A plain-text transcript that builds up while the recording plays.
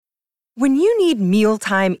When you need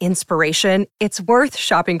mealtime inspiration, it's worth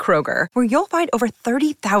shopping Kroger, where you'll find over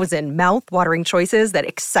 30,000 mouth-watering choices that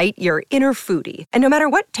excite your inner foodie. And no matter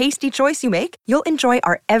what tasty choice you make, you'll enjoy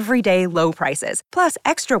our everyday low prices, plus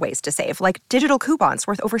extra ways to save, like digital coupons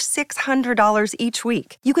worth over $600 each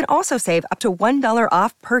week. You can also save up to $1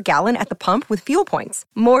 off per gallon at the pump with fuel points.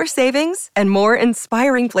 More savings and more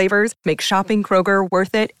inspiring flavors make shopping Kroger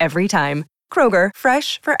worth it every time. Kroger,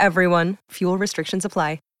 fresh for everyone. Fuel restrictions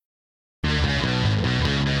apply.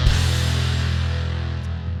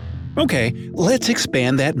 Okay, let's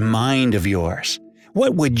expand that mind of yours.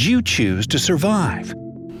 What would you choose to survive?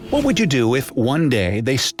 What would you do if one day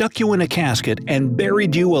they stuck you in a casket and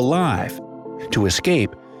buried you alive? To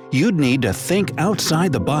escape, you'd need to think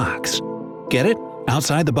outside the box. Get it?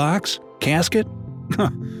 Outside the box? Casket?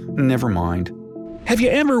 Never mind. Have you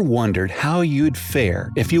ever wondered how you'd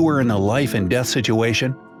fare if you were in a life and death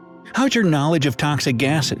situation? How's your knowledge of toxic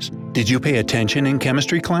gases? Did you pay attention in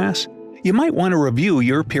chemistry class? You might want to review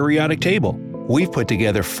your periodic table. We've put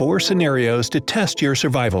together 4 scenarios to test your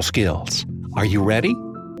survival skills. Are you ready?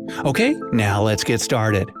 Okay, now let's get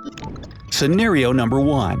started. Scenario number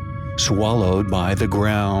 1. Swallowed by the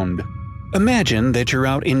ground. Imagine that you're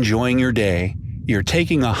out enjoying your day. You're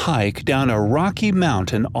taking a hike down a rocky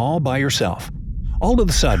mountain all by yourself. All of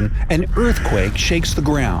a sudden, an earthquake shakes the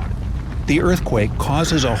ground. The earthquake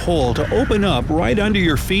causes a hole to open up right under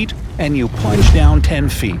your feet, and you plunge down 10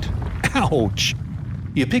 feet. Ouch!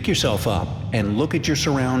 You pick yourself up and look at your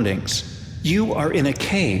surroundings. You are in a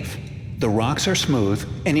cave. The rocks are smooth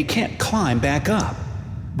and you can't climb back up.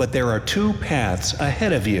 But there are 2 paths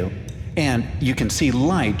ahead of you, and you can see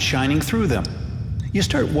light shining through them. You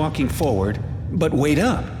start walking forward, but wait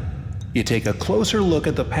up. You take a closer look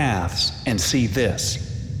at the paths and see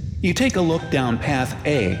this. You take a look down path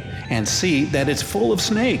A and see that it's full of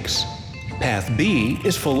snakes. Path B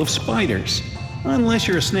is full of spiders. Unless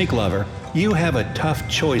you're a snake lover, you have a tough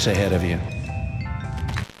choice ahead of you.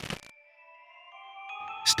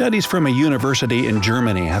 Studies from a university in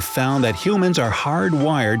Germany have found that humans are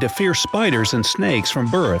hardwired to fear spiders and snakes from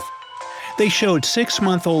birth. They showed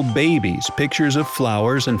 6-month-old babies pictures of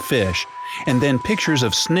flowers and fish, and then pictures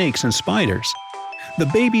of snakes and spiders. The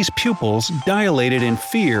babies' pupils dilated in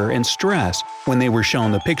fear and stress when they were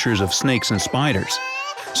shown the pictures of snakes and spiders.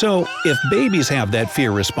 So, if babies have that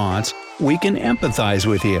fear response, we can empathize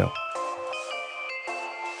with you.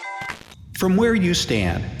 From where you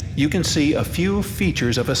stand, you can see a few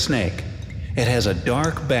features of a snake. It has a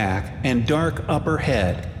dark back and dark upper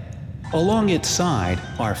head. Along its side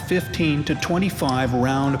are 15 to 25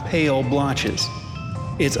 round pale blotches.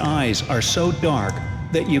 Its eyes are so dark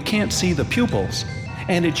that you can't see the pupils,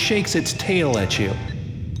 and it shakes its tail at you.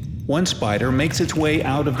 One spider makes its way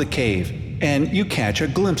out of the cave, and you catch a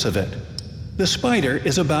glimpse of it. The spider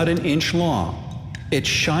is about 1 inch long. It's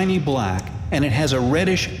shiny black, and it has a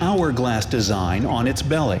reddish hourglass design on its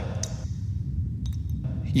belly.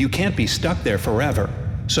 You can't be stuck there forever,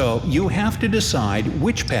 so you have to decide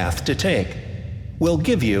which path to take. We'll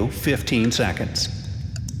give you 15 seconds.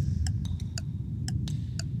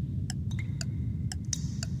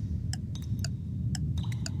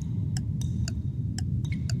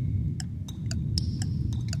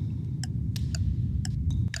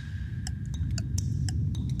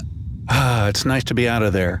 It's nice to be out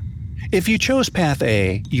of there. If you chose Path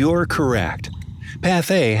A, you're correct.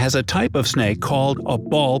 Path A has a type of snake called a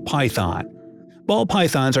ball python. Ball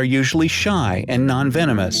pythons are usually shy and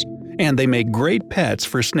non-venomous, and they make great pets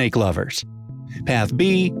for snake lovers. Path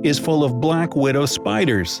B is full of black widow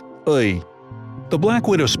spiders. Oy. The black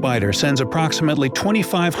widow spider sends approximately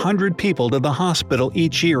 2,500 people to the hospital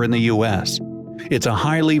each year in the U.S. It's a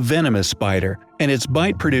highly venomous spider, and its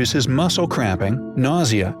bite produces muscle cramping,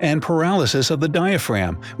 nausea, and paralysis of the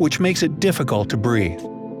diaphragm, which makes it difficult to breathe.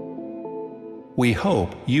 We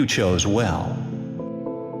hope you chose well.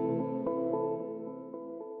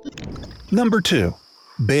 Number 2.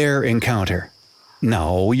 Bear encounter.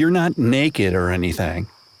 No, you're not naked or anything.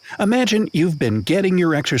 Imagine you've been getting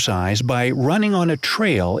your exercise by running on a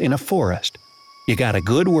trail in a forest. You got a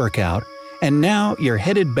good workout, and now you're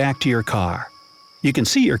headed back to your car. You can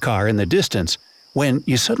see your car in the distance when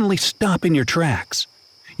you suddenly stop in your tracks.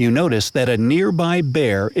 You notice that a nearby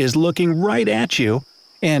bear is looking right at you,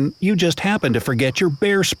 and you just happen to forget your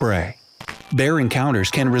bear spray. Bear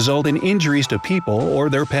encounters can result in injuries to people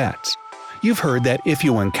or their pets. You've heard that if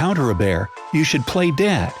you encounter a bear, you should play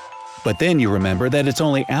dead. But then you remember that it's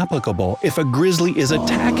only applicable if a grizzly is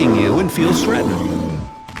attacking you and feels threatened.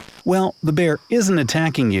 Well, the bear isn't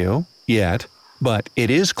attacking you yet, but it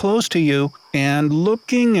is close to you and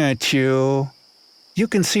looking at you. You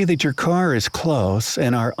can see that your car is close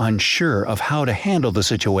and are unsure of how to handle the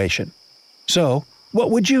situation. So,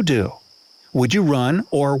 what would you do? Would you run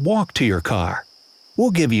or walk to your car?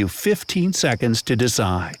 We'll give you 15 seconds to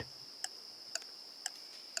decide.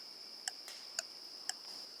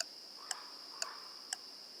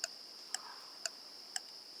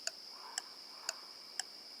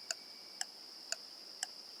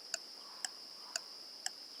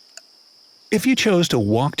 If you chose to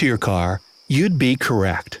walk to your car, you'd be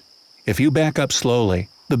correct. If you back up slowly,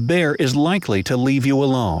 the bear is likely to leave you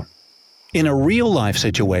alone. In a real-life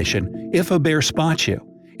situation, if a bear spots you,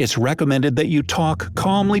 it's recommended that you talk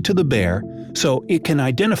calmly to the bear so it can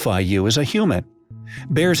identify you as a human.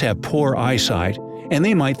 Bears have poor eyesight, and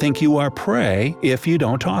they might think you are prey if you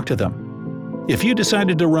don't talk to them. If you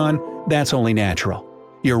decided to run, that's only natural.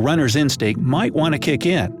 Your runner's instinct might want to kick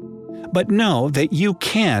in. But know that you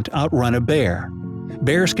can't outrun a bear.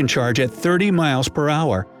 Bears can charge at 30 miles per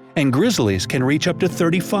hour, and grizzlies can reach up to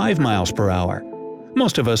 35 miles per hour.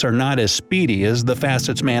 Most of us are not as speedy as the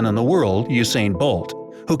fastest man in the world, Usain Bolt,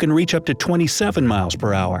 who can reach up to 27 miles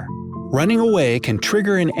per hour. Running away can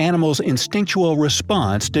trigger an animal's instinctual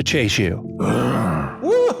response to chase you.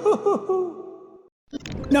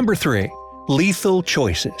 Number 3. Lethal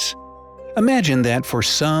choices. Imagine that for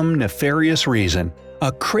some nefarious reason,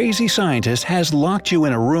 a crazy scientist has locked you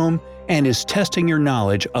in a room and is testing your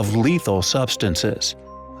knowledge of lethal substances.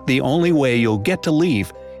 The only way you'll get to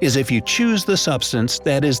leave is if you choose the substance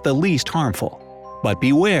that is the least harmful. But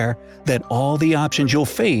beware that all the options you'll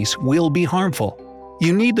face will be harmful.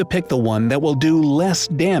 You need to pick the one that will do less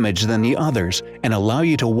damage than the others and allow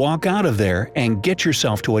you to walk out of there and get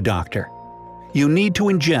yourself to a doctor. You need to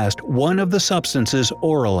ingest one of the substances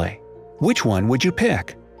orally. Which one would you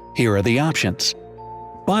pick? Here are the options.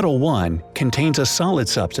 Bottle 1 contains a solid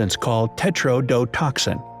substance called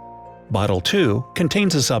tetrodotoxin. Bottle 2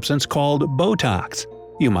 contains a substance called Botox.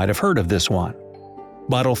 You might have heard of this one.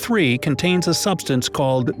 Bottle 3 contains a substance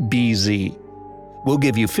called BZ. We'll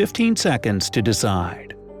give you 15 seconds to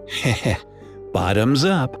decide. Bottoms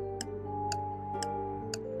up.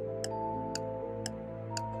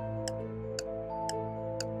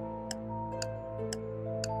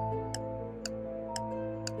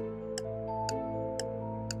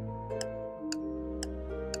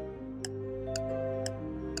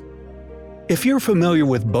 If you're familiar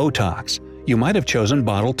with Botox, you might have chosen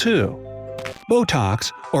Bottle 2.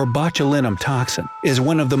 Botox, or botulinum toxin, is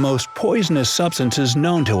one of the most poisonous substances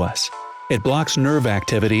known to us. It blocks nerve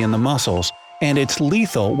activity in the muscles, and it's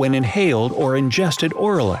lethal when inhaled or ingested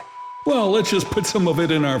orally. Well, let's just put some of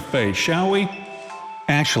it in our face, shall we?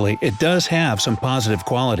 Actually, it does have some positive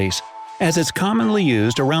qualities, as it's commonly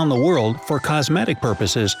used around the world for cosmetic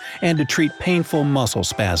purposes and to treat painful muscle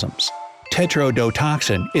spasms.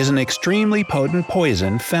 Tetrodotoxin is an extremely potent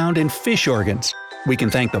poison found in fish organs. We can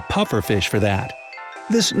thank the pufferfish for that.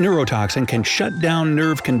 This neurotoxin can shut down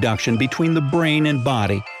nerve conduction between the brain and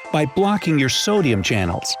body by blocking your sodium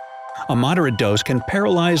channels. A moderate dose can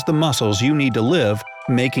paralyze the muscles you need to live,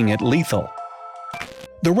 making it lethal.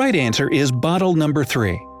 The right answer is bottle number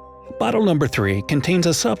 3. Bottle number 3 contains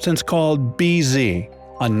a substance called BZ,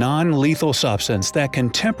 a non-lethal substance that can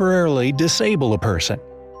temporarily disable a person.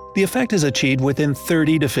 The effect is achieved within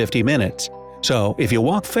 30 to 50 minutes, so if you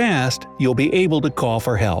walk fast, you'll be able to call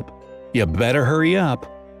for help. You better hurry up.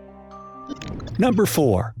 Number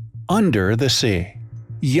 4. Under the sea.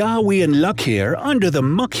 Yeah, we in luck here, under the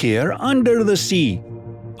muck here, under the sea.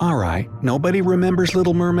 Alright, nobody remembers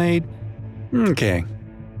Little Mermaid? Okay.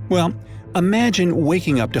 Well, imagine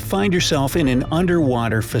waking up to find yourself in an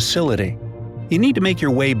underwater facility. You need to make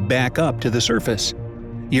your way back up to the surface.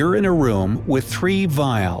 You're in a room with 3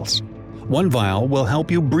 vials. One vial will help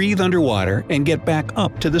you breathe underwater and get back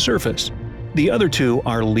up to the surface. The other 2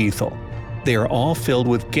 are lethal. They are all filled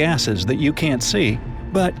with gases that you can't see,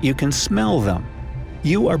 but you can smell them.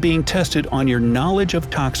 You are being tested on your knowledge of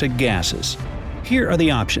toxic gases. Here are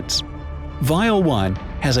the options. Vial 1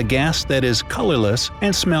 has a gas that is colorless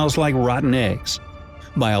and smells like rotten eggs.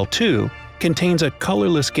 Vial 2 contains a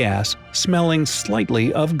colorless gas smelling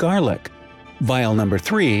slightly of garlic. Vial number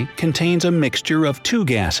 3 contains a mixture of 2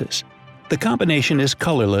 gases. The combination is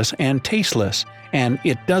colorless and tasteless, and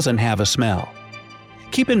it doesn't have a smell.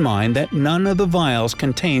 Keep in mind that none of the vials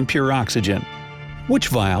contain pure oxygen. Which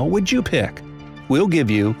vial would you pick? We'll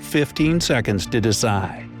give you 15 seconds to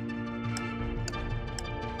decide.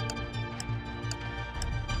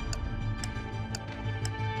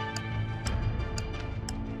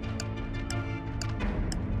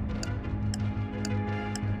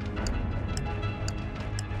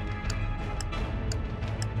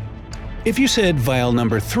 If you said vial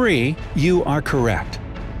number 3, you are correct.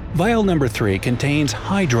 Vial number 3 contains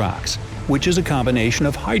hydrox, which is a combination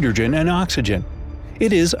of hydrogen and oxygen.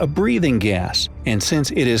 It is a breathing gas, and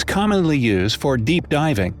since it is commonly used for deep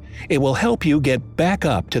diving, it will help you get back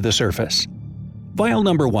up to the surface. Vial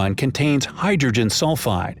number 1 contains hydrogen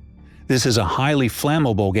sulfide. This is a highly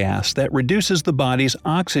flammable gas that reduces the body's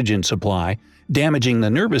oxygen supply, damaging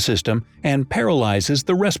the nervous system and paralyzes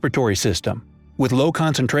the respiratory system. With low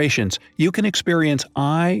concentrations, you can experience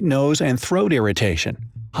eye, nose, and throat irritation.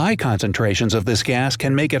 High concentrations of this gas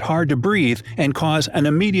can make it hard to breathe and cause an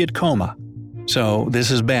immediate coma. So this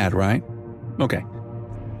is bad, right? Okay.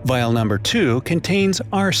 Vial number 2 contains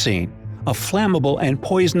arsine, a flammable and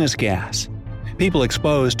poisonous gas. People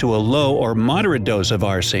exposed to a low or moderate dose of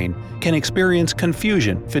arsine can experience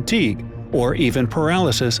confusion, fatigue, or even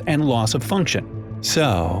paralysis and loss of function.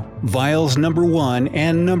 So, vials number 1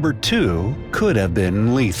 and number 2 could have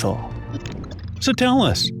been lethal. So tell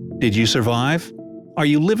us, did you survive? Are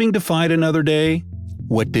you living to fight another day?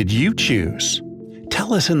 What did you choose?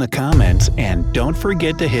 Tell us in the comments, and don't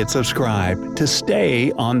forget to hit subscribe to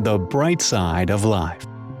stay on the bright side of life.